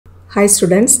Hi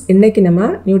students, இன்னைக்கு நம்ம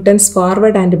Newton's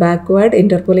forward and backward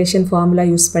interpolation formula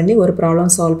use பண்ணி ஒரு problem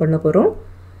solve பண்ண போறோம்.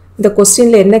 இந்த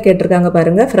questionல என்ன கேட்டிருக்காங்க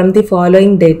பாருங்க. From the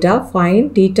following data, find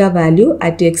theta value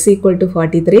at x equal to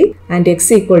 43 and x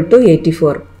equal to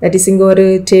 84. That is இங்க ஒரு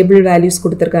table values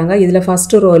கொடுத்திருக்காங்க. இதுல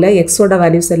first rowல x ஓட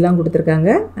values எல்லாம்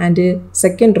கொடுத்திருக்காங்க and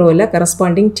second rowல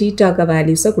corresponding theta க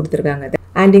values கொடுத்திருக்காங்க.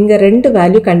 And இங்க ரெண்டு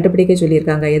வேல்யூ கண்டுபிடிக்க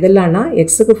சொல்லியிருக்காங்க. எதெல்லாம்னா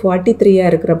xக்கு 43 ஆ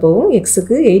இருக்கிறப்பவும்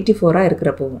xக்கு 84 ஆ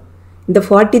இருக்கிறப்பவும். இந்த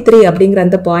 43 அப்படிங்கிற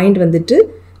அந்த பாயிண்ட் வந்துட்டு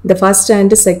இந்த ஃபர்ஸ்ட்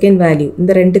அண்ட் செகண்ட் வேல்யூ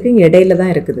இந்த ரெண்டுக்கும் இடையில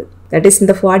தான் இருக்குது. தட் இஸ்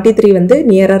இந்த 43 வந்து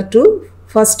நியரர் டு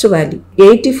ஃபர்ஸ்ட் வேல்யூ.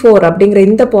 84 அப்படிங்கிற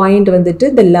இந்த பாயிண்ட் வந்துட்டு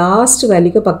இந்த லாஸ்ட்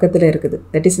வேல்யூக்கு பக்கத்தில் இருக்குது.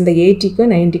 தட் இஸ் இந்த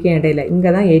 80க்கும் 90க்கும் இடையில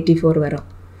இங்கே தான் 84 வரும்.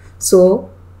 ஸோ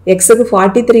எக்ஸுக்கு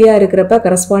 43 இருக்கிறப்ப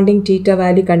கரஸ்பாண்டிங் தீட்டா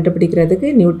வேல்யூ கண்டுபிடிக்கிறதுக்கு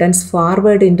Newton's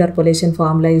forward interpolation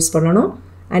formula use பண்ணணும்.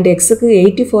 அண்ட் எக்ஸுக்கு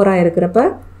 84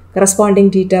 இருக்கிறப்ப கரஸ்பாண்டிங்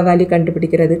தீட்டா வேல்யூ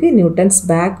கண்டுபிடிக்கிறதுக்கு நியூட்டன்ஸ்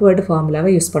பேக்வேர்டு ஃபார்முலாவை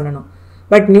யூஸ் பண்ணணும்.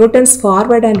 But Newton's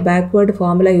forward and backward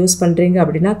formula use பண்ணுறீங்க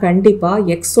அப்படின்னா கண்டிப்பாக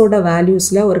எக்ஸோட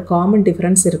வேல்யூஸில் ஒரு காமன்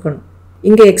டிஃப்ரென்ஸ் இருக்கணும்.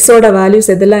 இங்கே எக்ஸோட வேல்யூஸ்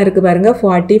எதெல்லாம் இருக்குது பாருங்கள்,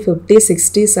 40, 50,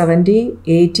 60, 70,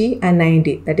 80 and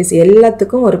 90. தட் இஸ்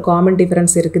எல்லாத்துக்கும் ஒரு காமன்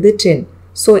டிஃப்ரென்ஸ் இருக்குது 10.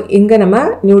 ஸோ இங்கே நம்ம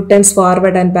நியூட்டன்ஸ்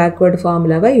ஃபார்வர்ட் அண்ட் பேக்வேர்டு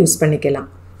ஃபார்முலாவை யூஸ் பண்ணிக்கலாம்.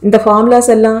 இந்த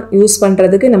ஃபார்முலாஸ் எல்லாம் யூஸ்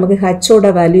பண்ணுறதுக்கு நமக்கு ஹச்சோட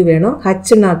வேல்யூ வேணும்.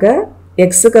 ஹச்னாக்க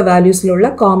எக்ஸுக்கு வேல்யூஸில் உள்ள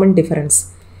காமன் டிஃபரன்ஸ்.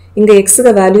 இங்கே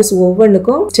எக்ஸுக்கு வேல்யூஸ்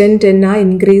ஒவ்வொன்றுக்கும் 10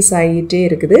 இன்க்ரீஸ் ஆகிட்டே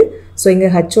இருக்குது. ஸோ இங்கே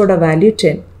ஹச்சோட value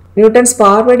 10. Newton's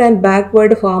forward and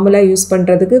backward formula use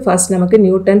பண்ணுறதுக்கு ஃபர்ஸ்ட் நமக்கு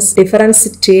நியூட்டன்ஸ் டிஃபரன்ஸ்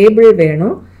டேபிள்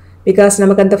வேணும். பிகாஸ்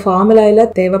நமக்கு அந்த ஃபார்முலாவில்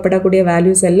தேவைப்படக்கூடிய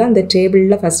வேல்யூஸ் எல்லாம் இந்த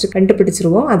டேபிளில் ஃபஸ்ட்டு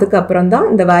கண்டுபிடிச்சிருவோம். அதுக்கப்புறம் தான்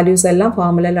இந்த வேல்யூஸ் எல்லாம்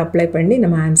ஃபார்முலாவில் அப்ளை பண்ணி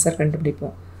நம்ம ஆன்சர்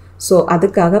கண்டுபிடிப்போம். ஸோ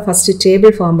அதுக்காக ஃபஸ்ட்டு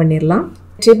டேபிள் ஃபார்ம் பண்ணிடலாம்.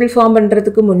 டேபிள் ஃபார்ம்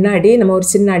பண்ணுறதுக்கு முன்னாடி நம்ம ஒரு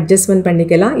சின்ன அட்ஜஸ்ட்மெண்ட்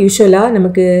பண்ணிக்கலாம். யூஸ்வலாக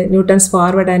நமக்கு Newton's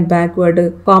forward and backward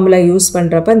formula use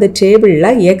பண்ணுறப்ப இந்த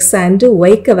டேபிளில் எக்ஸ் அண்டு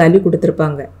ஒய்க்கு வேல்யூ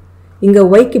கொடுத்துருப்பாங்க. இங்கே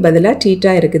ஒய்க்கு பதிலாக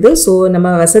தீட்டா இருக்குது. ஸோ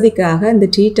நம்ம வசதிக்காக இந்த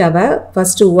தீட்டாவை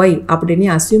ஃபஸ்ட்டு ஒய் அப்படின்னு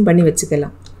அசியூம் பண்ணி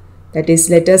வச்சுக்கலாம். That is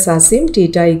lettuce assume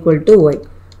theta equal to Y.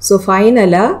 So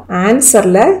ஃபைனலாக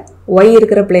ஆன்சரில் ஒய்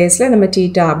இருக்கிற பிளேஸில் நம்ம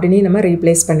தீட்டா அப்படின்னு நம்ம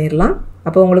ரீப்ளேஸ் பண்ணிடலாம்.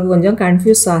 அப்போ உங்களுக்கு கொஞ்சம்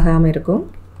கன்ஃபியூஸ் ஆகாமல் இருக்கும்.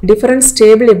 டிஃபரன்ஸ்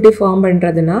டேபிள் எப்படி ஃபார்ம்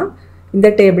பண்ணுறதுனா, இந்த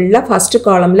டேபிளில் ஃபஸ்ட்டு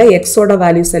காலமில் எக்ஸோட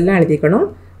வேல்யூஸ் எல்லாம் எழுதிக்கணும்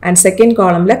and second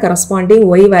காலமில் corresponding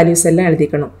Y values எல்லாம்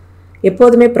எழுதிக்கணும்.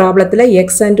 எப்போதுமே ப்ராப்ளத்தில்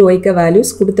எக்ஸ் அண்ட் ஒய்க்கு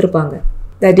வேல்யூஸ் கொடுத்துருப்பாங்க.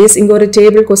 தட் இஸ் இங்கே ஒரு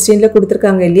டேபிள் கொஸ்டினில்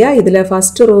கொடுத்துருக்காங்க இல்லையா, இதில்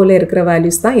ஃபஸ்ட்டு ரோவில் இருக்கிற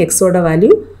வேல்யூஸ் தான் எக்ஸோட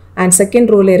வேல்யூ அண்ட்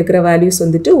செகண்ட் ரோவில் இருக்கிற வேல்யூஸ்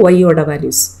வந்துட்டு ஒய்யோட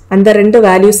வேல்யூஸ். அந்த ரெண்டு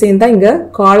வேல்யூஸையும் தான் இங்கே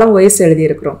காலம் வைஸ்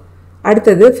எழுதியிருக்கிறோம்.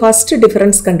 அடுத்தது ஃபஸ்ட்டு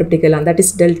டிஃபரன்ஸ் கண்டுபிடிக்கலாம். That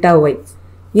is delta Y.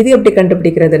 இது எப்படி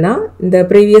கண்டுபிடிக்கிறதுனா, இந்த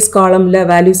ப்ரீவியஸ் காலமில்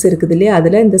வேல்யூஸ் இருக்குது இல்லையா,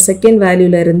 அதில் இந்த செகண்ட்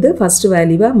வேல்யூலேருந்து ஃபஸ்ட்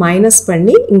வேல்யூவை மைனஸ்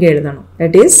பண்ணி இங்கே எழுதணும்.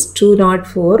 That is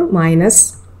 204 minus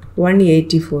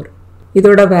 184.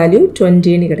 இதோட வேல்யூ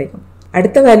 20ன்னு கிடைக்கும்.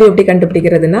 அடுத்த வேல்யூ எப்படி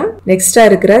கண்டுபிடிக்கிறதுனா, நெக்ஸ்ட்டாக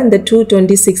இருக்கிற இந்த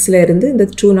 226 இருந்து இந்த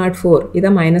 204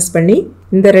 இதை மைனஸ் பண்ணி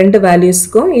இந்த ரெண்டு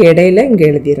வேல்யூஸ்க்கும் இடையில இங்கே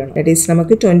எழுதிடணும். தட் இஸ்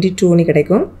நமக்கு 22ன்னு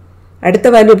கிடைக்கும். அடுத்த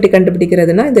வேல்யூ எப்படி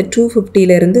கண்டுபிடிக்கிறதுனா, இந்த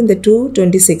 250 இருந்து இந்த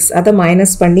 226 அதை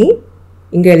மைனஸ் பண்ணி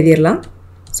இங்கே எழுதிடலாம்.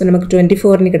 ஸோ நமக்கு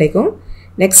 24ன்னு கிடைக்கும்.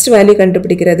 நெக்ஸ்ட் வேல்யூ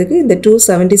கண்டுபிடிக்கிறதுக்கு இந்த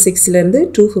 276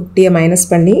 250 மைனஸ்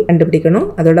பண்ணி கண்டுபிடிக்கணும்.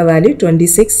 அதோட வேல்யூ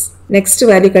 26. நெக்ஸ்ட்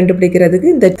வேல்யூ கண்டுபிடிக்கிறதுக்கு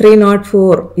இந்த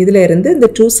 304 இதில் இருந்து இந்த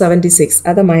 276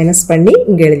 அதை மைனஸ் பண்ணி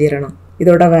இங்கே எழுதிடணும்.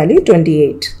 இதோட வேல்யூ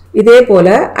 28. இதே போல்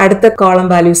அடுத்த காலம்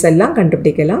வேல்யூஸ் எல்லாம்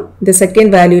கண்டுபிடிக்கலாம். இந்த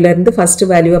செகண்ட் வேல்யூலேருந்து ஃபஸ்ட்டு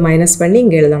வேல்யூவை மைனஸ் பண்ணி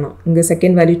இங்கே எழுதணும். இங்கே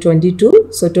செகண்ட் வேல்யூ 22.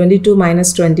 ஸோ 22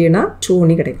 மைனஸ் 20னா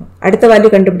 2ன்னு கிடைக்கும். அடுத்த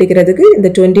வேல்யூ கண்டுபிடிக்கிறதுக்கு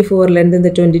இந்த 24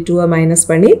 இந்த 22 மைனஸ்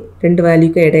பண்ணி ரெண்டு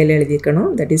வேல்யூக்கு இடையில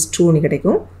எழுதியிருக்கணும். தட் இஸ் 2ன்னு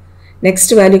கிடைக்கும்.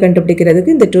 நெக்ஸ்ட் வேல்யூ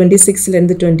கண்டுபிடிக்கிறதுக்கு இந்த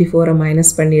 26 24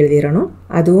 மைனஸ் பண்ணி எழுதிடணும்.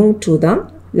 அதுவும் 2 தான்.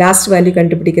 லாஸ்ட் வேல்யூ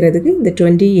கண்டுபிடிக்கிறதுக்கு இந்த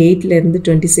 28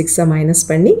 26 மைனஸ்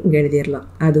பண்ணி இங்கே எழுதிடலாம்.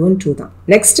 அதுவும் 2 தான்.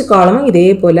 நெக்ஸ்ட் காலமும் இதே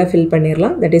போல் ஃபில்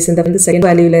பண்ணிடலாம். தட் இஸ் இந்த செகண்ட்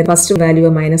வேல்யூவில் ஃபர்ஸ்ட்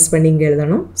வேல்யூவை மைனஸ் பண்ணி இங்கே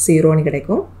எழுதணும். 0ன்னு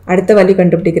கிடைக்கும். அடுத்த வேல்யூ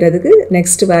கண்டுபிடிக்கிறதுக்கு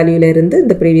நெக்ஸ்ட் வேல்யூலேருந்து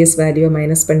இந்த ப்ரீவியஸ் வேல்யூவை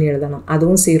மைனஸ் பண்ணி எழுதணும்.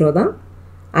 அதுவும் 0 தான்.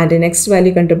 அண்ட் நெக்ஸ்ட்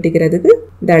வேல்யூ கண்டுபிடிக்கிறதுக்கு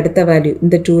இந்த அடுத்த வேல்யூ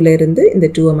இந்த 2 இந்த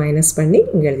 2 மைனஸ் பண்ணி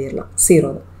இங்கே எழுதிடலாம்.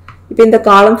 0 தான். இப்போ இந்த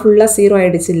காலம் ஃபுல்லாக 0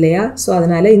 ஆகிடுச்சு இல்லையா, ஸோ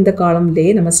அதனால் இந்த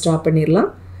காலம்லேயே நம்ம ஸ்டாப் பண்ணிடலாம்.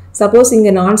 சப்போஸ்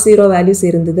இங்கே நான் 0 வேல்யூஸ்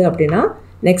இருந்தது அப்படின்னா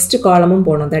நெக்ஸ்ட் காலமும்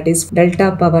போகணும். தட் இஸ் டெல்டா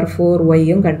பவர் 4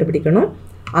 ஒய்யும் கண்டுபிடிக்கணும்.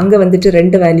 அங்கே வந்துட்டு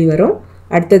ரெண்டு வேல்யூ வரும்.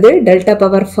 அடுத்தது டெல்டா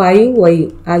பவர் 5 ஒய்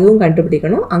அதுவும்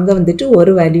கண்டுபிடிக்கணும். அங்கே வந்துட்டு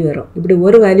ஒரு வேல்யூ வரும். இப்படி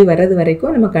ஒரு வேல்யூ வர்றது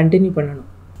வரைக்கும் நம்ம கண்டினியூ பண்ணணும்.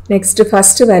 நெக்ஸ்ட்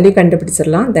ஃபஸ்ட்டு வேல்யூ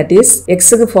கண்டுபிடிச்சிடலாம். தட் இஸ்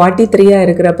எக்ஸுக்கு 43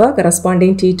 இருக்கிறப்ப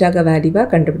கரஸ்பாண்டிங் தீட்டாக வேல்யூவாக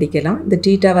கண்டுபிடிக்கலாம். இந்த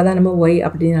தீட்டாவை தான் நம்ம ஒய்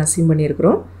அப்படின்னு அசியூம்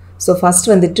பண்ணியிருக்கிறோம். ஸோ ஃபஸ்ட்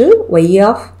வந்துட்டு ஒய்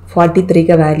ஆஃப்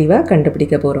 43 வேல்யூவை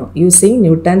கண்டுபிடிக்க போகிறோம் using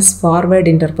Newton's forward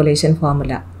interpolation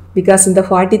formula. Because இந்த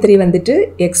 43 வந்துட்டு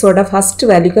எக்ஸோட ஃபர்ஸ்ட்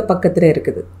வேல்யூக்கு பக்கத்தில்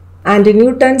இருக்குது. And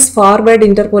Newton's forward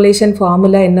interpolation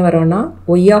formula என்ன வரும்னா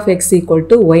y of x equal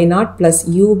to y0 plus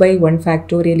u by 1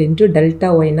 factorial into delta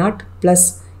y0 plus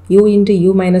u into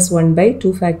u minus 1 by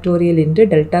 2 factorial into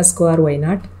delta square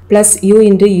y0 plus u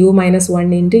into u minus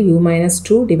 1 into u minus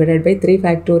 2 divided by 3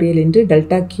 factorial into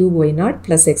delta cube y0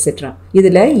 plus etc.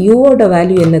 இதில் u ஓட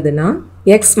value என்னதுன்னா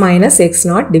x minus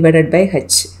x0 divided by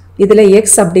h. இதில் x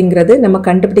அப்படிங்கிறது நம்ம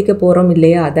கண்டுபிடிக்க போகிறோம்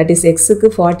இல்லையா, that is எக்ஸுக்கு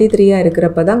 43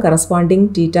 இருக்கிறப்ப தான் கரஸ்பாண்டிங்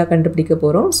தீட்டா கண்டுபிடிக்க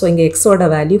போகிறோம். ஸோ இங்கே எக்ஸோட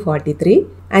வேல்யூ 43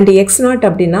 அண்ட் x0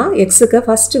 அப்படின்னா எக்ஸுக்கு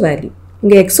ஃபர்ஸ்ட் வேல்யூ.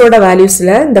 இங்கே எக்ஸோட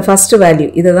வேல்யூஸில் இந்த ஃபர்ஸ்ட் வேல்யூ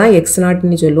இதை தான்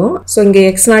x0ன்னு சொல்லுவோம். ஸோ இங்கே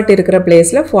x0 இருக்கிற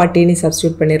பிளேஸில் 40ன்னு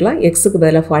சப்ஸ்டியூட் பண்ணிடலாம். எக்ஸுக்கு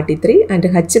பதிலாக 43 அண்ட்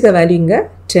ஹச்சுக்கு வேல்யூ இங்கே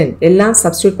 10. எல்லாம்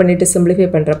சப்ஸ்டியூட் பண்ணிட்டு சிம்பிளிஃபை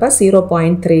பண்ணுறப்ப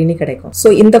 0.3ன்னு கிடைக்கும். ஸோ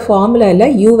இந்த ஃபார்முலாவில்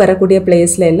u வரக்கூடிய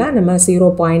பிளேஸில் எல்லாம் நம்ம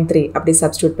 0.3 அப்படி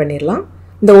சப்ஸ்டியூட் பண்ணிடலாம்.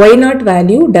 இந்த y0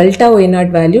 value, delta y0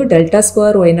 value, delta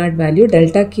square y0 value,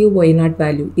 delta cube y0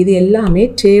 value இது எல்லாமே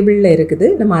டேபிளில் இருக்குது.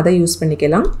 நம்ம அதை யூஸ்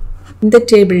பண்ணிக்கலாம். இந்த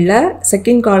டேபிளில்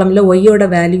செகண்ட் காலமில் ஒய்யோட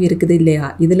வேல்யூ இருக்குது இல்லையா,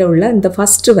 இதில் உள்ள இந்த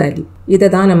ஃபர்ஸ்ட் வேல்யூ இதை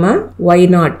தான் நம்ம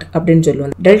y0 அப்படின்னு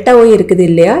சொல்லுவோம். டெல்டா ஒய் இருக்குது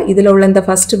இல்லையா, இதில் உள்ள இந்த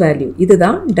ஃபர்ஸ்ட் வேல்யூ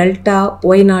இதுதான் டெல்டா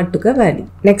y0க்கு வேல்யூ.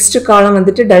 நெக்ஸ்ட் காலம்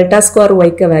வந்துட்டு டெல்டா ஸ்கொயர்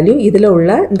ஒய்க்கு வேல்யூ, இதில்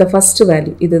உள்ள இந்த ஃபர்ஸ்ட்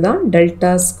வேல்யூ இதுதான்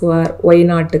delta square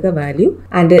y0க்கு value.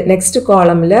 And next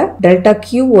காலமில் delta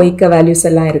cube ஒய்க்கு வேல்யூஸ்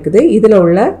எல்லாம் இருக்குது. இதில்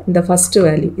உள்ள இந்த ஃபர்ஸ்ட்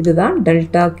வேல்யூ இதுதான்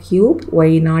டெல்டா கியூப்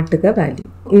y0க்கு வேல்யூ.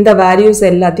 இந்த வேல்யூஸ்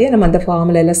எல்லாத்தையும் நம்ம அந்த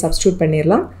ஃபார்முலாவில் சப்ஸ்டியூட்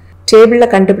பண்ணிடலாம்.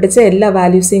 டேபிளில் கண்டுபிடிச்ச எல்லா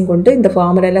வேல்யூஸையும் கொண்டு இந்த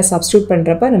ஃபார்முலாவில் சப்ஸ்டியூட்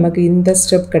பண்ணுறப்ப நமக்கு இந்த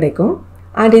ஸ்டெப் கிடைக்கும்.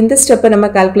 அண்ட் இந்த ஸ்டெப்பை நம்ம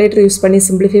கால்குலேட்டர் யூஸ் பண்ணி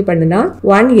சிம்பிளிஃபை பண்ணுனா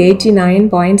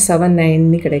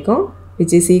 189.79 கிடைக்கும்,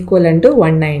 விச் இஸ் ஈக்குவலன் டு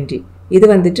 190. இது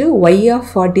வந்துட்டு y of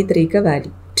 43க்கு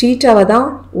வேல்யூ. தீட்டாவை தான்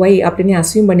y அப்படின்னு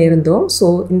அசியூம் பண்ணியிருந்தோம். ஸோ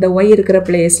இந்த y இருக்கிற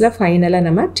பிளேஸில் ஃபைனலாக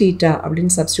நம்ம தீட்டா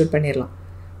அப்படின்னு சப்ஸ்டியூட் பண்ணிடலாம்.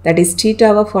 That is theta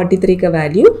of 43க்கு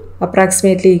value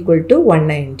approximately equal to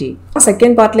 190.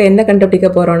 Second பார்ட்டில் என்ன கண்டுபிடிக்க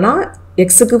போகிறோம்னா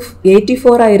எக்ஸுக்கு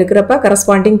 84 இருக்கிறப்ப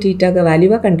கரஸ்பாண்டிங் தீட்டாக்கு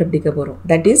வேல்யூவாக கண்டுபிடிக்க போகிறோம்.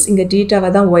 தட் இஸ் இங்கே தீட்டாவை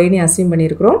தான் ஒய்னு அசியூம்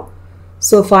பண்ணியிருக்கிறோம்.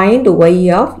 So find y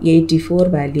of 84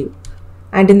 value.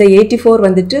 And இந்த 84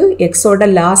 வந்துட்டு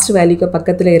எக்ஸோட லாஸ்ட் வேல்யூக்கு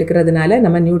பக்கத்தில் இருக்கிறதுனால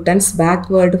நம்ம நியூட்டன்ஸ்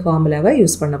பேக்வேர்டு ஃபார்முலாவை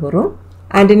யூஸ் பண்ண போகிறோம்.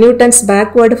 அண்ட் நியூட்டன்ஸ்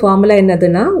பேக்வேர்டு ஃபார்முலா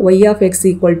என்னதுன்னா y of x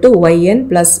equal to yn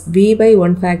plus v by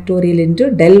 1 factorial into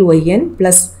del yn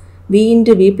plus v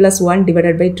into v plus 1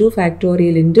 divided by 2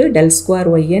 factorial into del square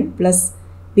yn plus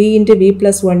v into v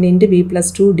plus 1 into v plus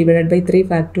 2 divided by 3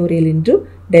 factorial into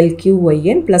del cube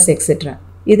yn plus etc.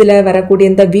 இதில் வரக்கூடிய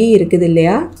இந்த v இருக்குது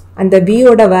இல்லையா, அந்த v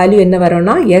ஓட value என்ன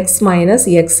வரும்னா x minus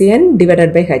xn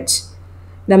divided by h.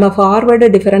 நம்ம ஃபார்வர்டு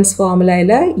டிஃபரன்ஸ்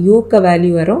ஃபார்முலாவில் யூக்க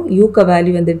வேல்யூ வரும். யூக்க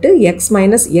வேல்யூ வந்துட்டு x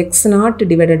minus x0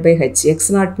 divided by H.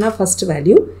 x0னா first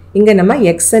value, இங்கே நம்ம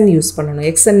xn யூஸ் பண்ணணும்.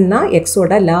 xnனா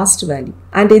எக்ஸோட லாஸ்ட் வேல்யூ.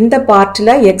 அண்ட் இந்த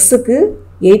பார்ட்டில் எக்ஸுக்கு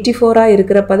 84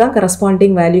 இருக்கிறப்ப தான்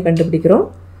கரஸ்பாண்டிங் வேல்யூ கண்டுபிடிக்கிறோம்.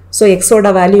 ஸோ எக்ஸோட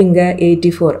வேல்யூ இங்கே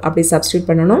 84 அப்படி சப்ஸ்டியூட்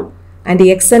பண்ணணும். அண்ட்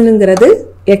xnங்கிறது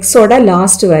எக்ஸோட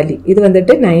லாஸ்ட் வேல்யூ இது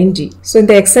வந்துட்டு 90. ஸோ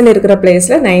இந்த xn இருக்கிற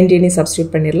பிளேஸில் 90ன்னு சப்ஸ்டியூட்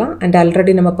பண்ணிடலாம். அண்ட்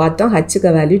ஆல்ரெடி நம்ம பார்த்தோம் ஹச்சுக்கு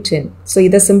வேல்யூ 10. ஸோ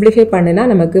இதை சிம்பிளிஃபை பண்ணினா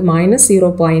நமக்கு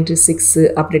 -0.6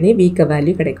 அப்படின்னு வீக்க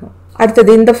வேல்யூ கிடைக்கும்.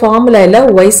 அடுத்தது இந்த ஃபார்முலாவில்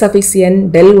y suffix n,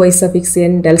 del y suffix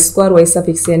n, del square y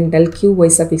suffix n, del cube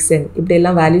y suffix n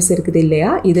இப்படியெல்லாம் வேல்யூஸ் இருக்குது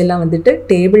இல்லையா, இதெல்லாம் வந்துட்டு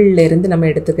டேபிளில் இருந்து நம்ம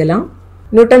எடுத்துக்கலாம்.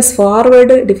 Newton's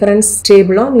forward difference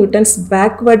டேபிளும் Newton's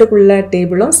பேக்வேர்டுக்குள்ள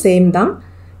டேபிளும் same தான்.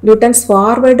 நியூட்டன்ஸ்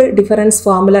ஃபார்வர்டு டிஃபரன்ஸ்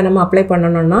ஃபார்முலா நம்ம அப்ளை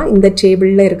பண்ணணும்னா இந்த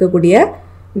டேபிளில் இருக்கக்கூடிய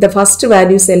இந்த ஃபர்ஸ்ட்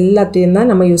வேல்யூஸ் எல்லாத்தையும் தான்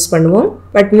நம்ம யூஸ் பண்ணுவோம்.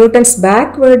 பட் நியூட்டன்ஸ்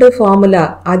பேக்வேர்டு ஃபார்முலா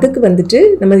அதுக்கு வந்துட்டு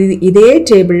நம்ம இதே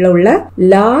டேபிளில் உள்ள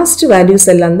லாஸ்ட் வேல்யூஸ்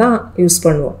எல்லாம் தான் யூஸ்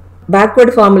பண்ணுவோம்.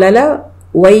 பேக்வேர்டு ஃபார்முலாவில்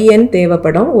yn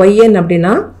தேவைப்படும். yn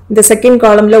அப்படின்னா இந்த செகண்ட்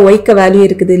காலமில் ஒய்க்க வேல்யூ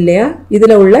இருக்குது இல்லையா,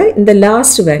 இதில் உள்ள இந்த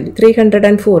லாஸ்ட் வேல்யூ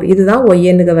 304 இதுதான்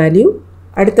ynக்கு வேல்யூ.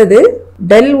 அடுத்தது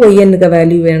டெல் ynக்கு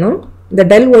வேல்யூ வேணும். இந்த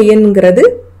டெல் ynங்கிறது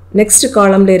நெக்ஸ்ட்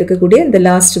காலமில் இருக்கக்கூடிய இந்த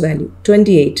லாஸ்ட் வேல்யூ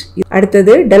 28.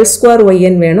 அடுத்தது டெல் ஸ்கொயர்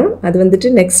yn வேணும். அது வந்துட்டு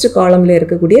நெக்ஸ்ட் காலமில்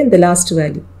இருக்கக்கூடிய இந்த லாஸ்ட்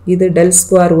வேல்யூ இது del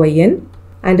square yn.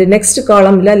 And next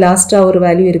காலமில் லாஸ்ட்டாக ஒரு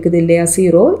வேல்யூ இருக்குது இல்லையா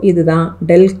 0, இதுதான்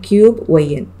டெல் கியூப்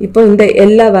yn. இப்போ இந்த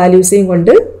எல்லா வேல்யூஸையும்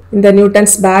கொண்டு இந்த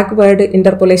நியூட்டன்ஸ் பேக்வேர்டு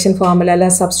இன்டர்போலேஷன்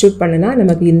ஃபார்முலாவில் சப்ஸ்டியூட் பண்ணினா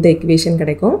நமக்கு இந்த இக்குவேஷன்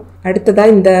கிடைக்கும்.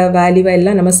 அடுத்ததாக இந்த வேல்யூவை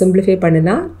எல்லாம் நம்ம சிம்பிளிஃபை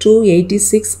பண்ணினா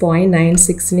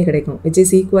 286.96ன்னு கிடைக்கும், விச்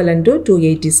இஸ் ஈக்குவலன் டு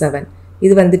 287.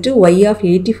 இது வந்துட்டு y of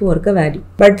 84க்கு value.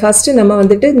 But first நம்ம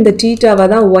வந்துட்டு இந்த தீட்டாவை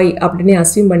தான் y அப்படின்னு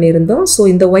அசியூம் பண்ணியிருந்தோம். ஸோ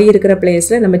இந்த y இருக்கிற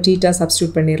பிளேஸில் நம்ம தீட்டா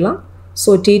சப்ஸ்டியூட் பண்ணிடலாம்.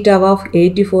 ஸோ தீட்டா ஆஃப்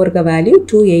 84க்கு வேல்யூ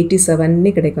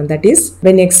 287ன்னு கிடைக்கும். That is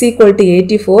when x equal to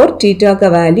 84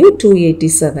 தீட்டாக்கு value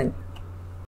 287.